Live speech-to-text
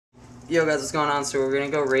Yo guys, what's going on? So we're gonna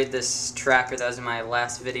go raid this tracker that was in my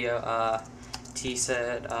last video,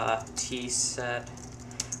 T-set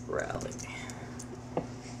rally.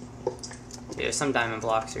 There's some diamond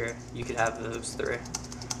blocks here. You could have those 3.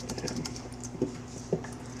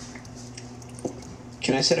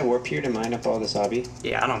 Can I set a warp here to mine up all this obby?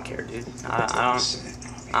 Yeah, I don't care, dude.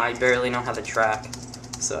 I barely know how to track,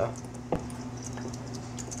 so.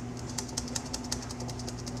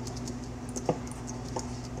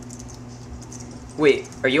 Wait,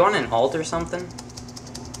 are you on an alt or something?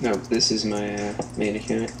 No, this is my main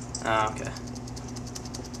account. Oh, okay.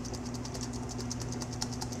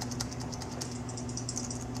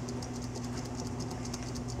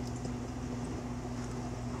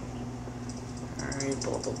 Alright,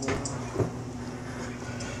 blah blah blah.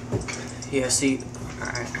 Yeah, see,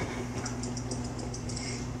 alright.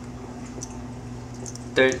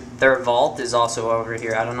 Their vault is also over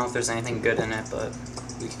here. I don't know if there's anything good in it, but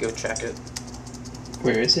we could go check it.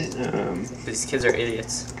 Where is it? These kids are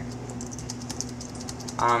idiots.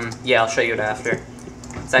 Yeah, I'll show you it after.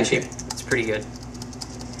 It's actually, okay. It's pretty good.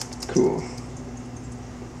 Cool.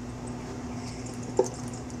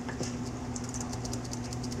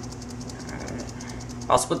 Alright.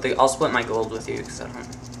 I'll split my gold with you because I don't.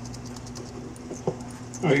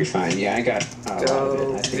 Oh, you're fine. Yeah, I got a lot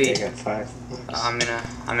of it. I think I got 5. I'm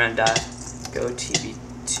gonna die. Go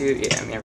TB2. Yeah, I'm gonna.